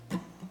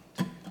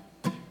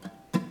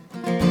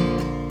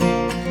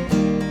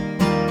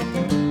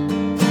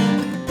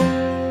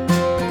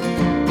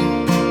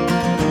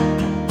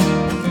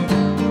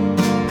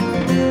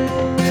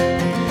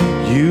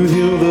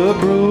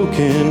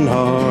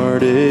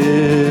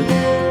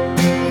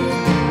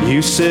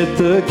You set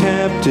the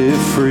captive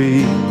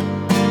free.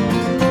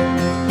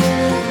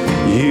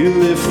 You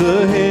lift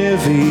the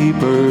heavy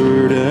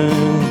burden.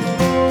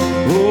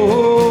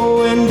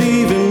 Oh, and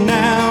even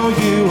now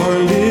you are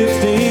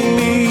lifting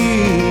me.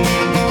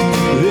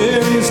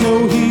 There is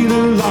no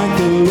healer like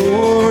the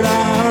Lord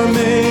our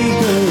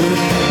Maker.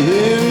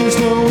 There is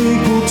no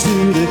equal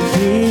to the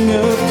King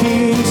of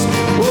Kings.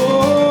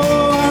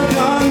 Oh, our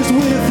God is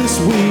with us,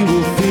 we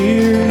will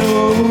fear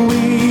no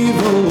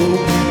evil.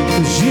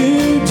 'Cause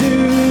you do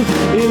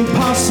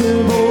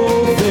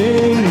impossible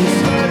things.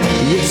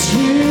 Yes,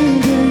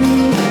 you do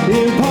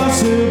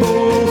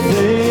impossible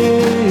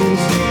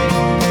things.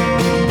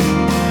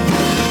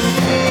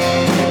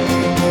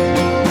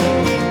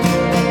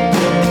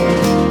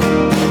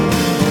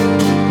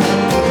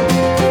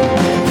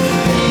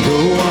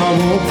 Though I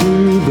walk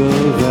through the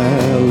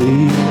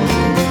valley,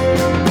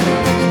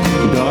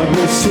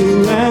 darkness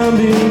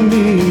surrounding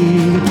me,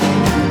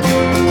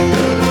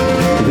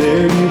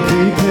 there you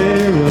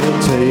prepare a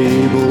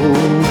table,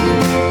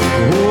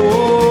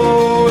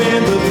 oh,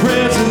 in the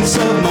presence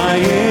of my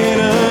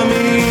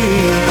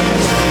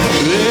enemies.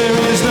 There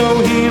is no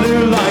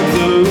healer like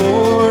the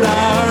Lord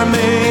our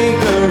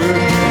Maker.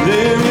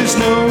 There is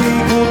no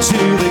equal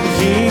to the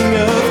King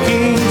of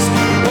Kings.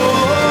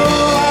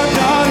 Oh, our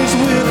God is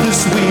with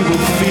us, we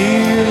will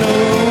fear no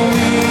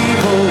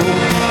evil.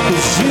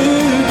 'Cause you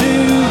do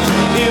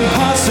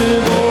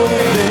impossible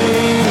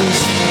things.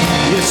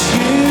 Yes,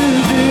 you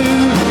do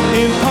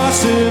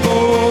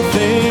impossible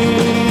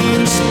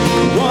things.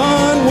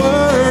 One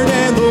word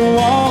and the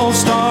walls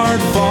start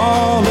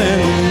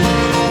falling.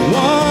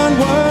 One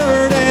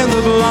word and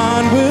the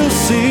blind will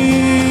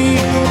see.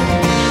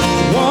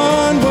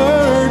 One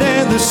word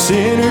and the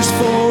sinner's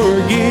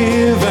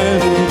forgiven.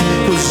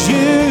 'Cause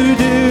you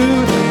do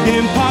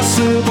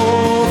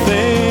impossible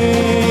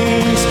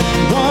things.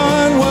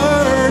 One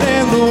word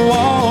and the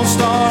walls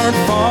start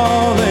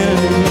falling.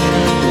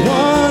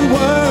 One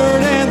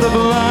word and the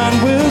blind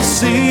will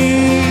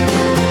see.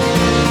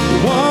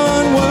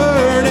 One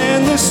word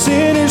and the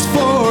sinner's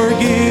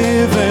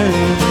forgiven.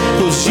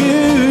 'Cause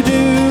you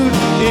do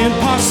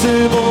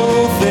impossible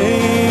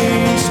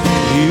things.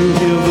 You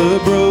heal the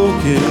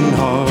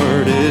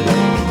brokenhearted.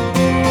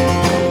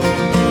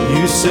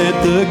 You set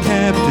the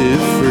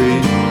captive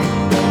free.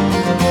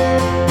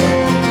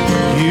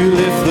 You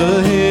lift the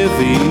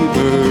heavy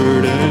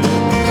burden.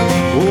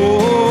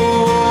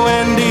 Oh,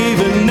 and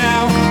even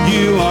now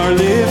you are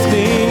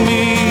lifting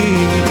me.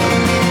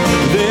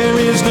 There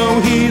is no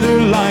healer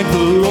like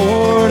the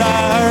Lord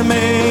our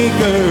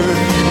Maker.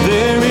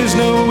 There is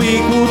no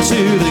equal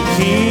to the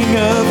King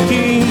of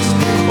Kings.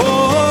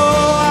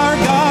 Oh, our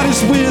God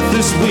is with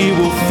us, we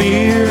will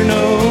fear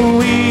no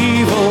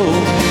evil.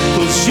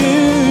 'Cause you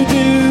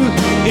do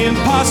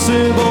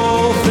impossible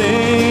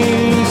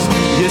things.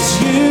 Yes,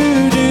 you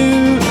do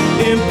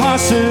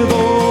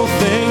impossible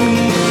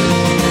things.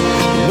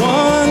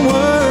 One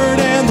word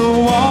and the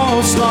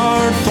walls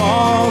start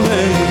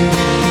falling.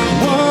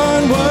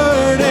 One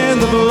word and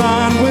the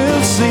blind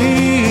will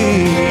see.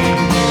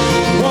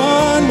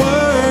 One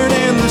word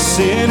and the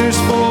sinner's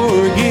forgiven.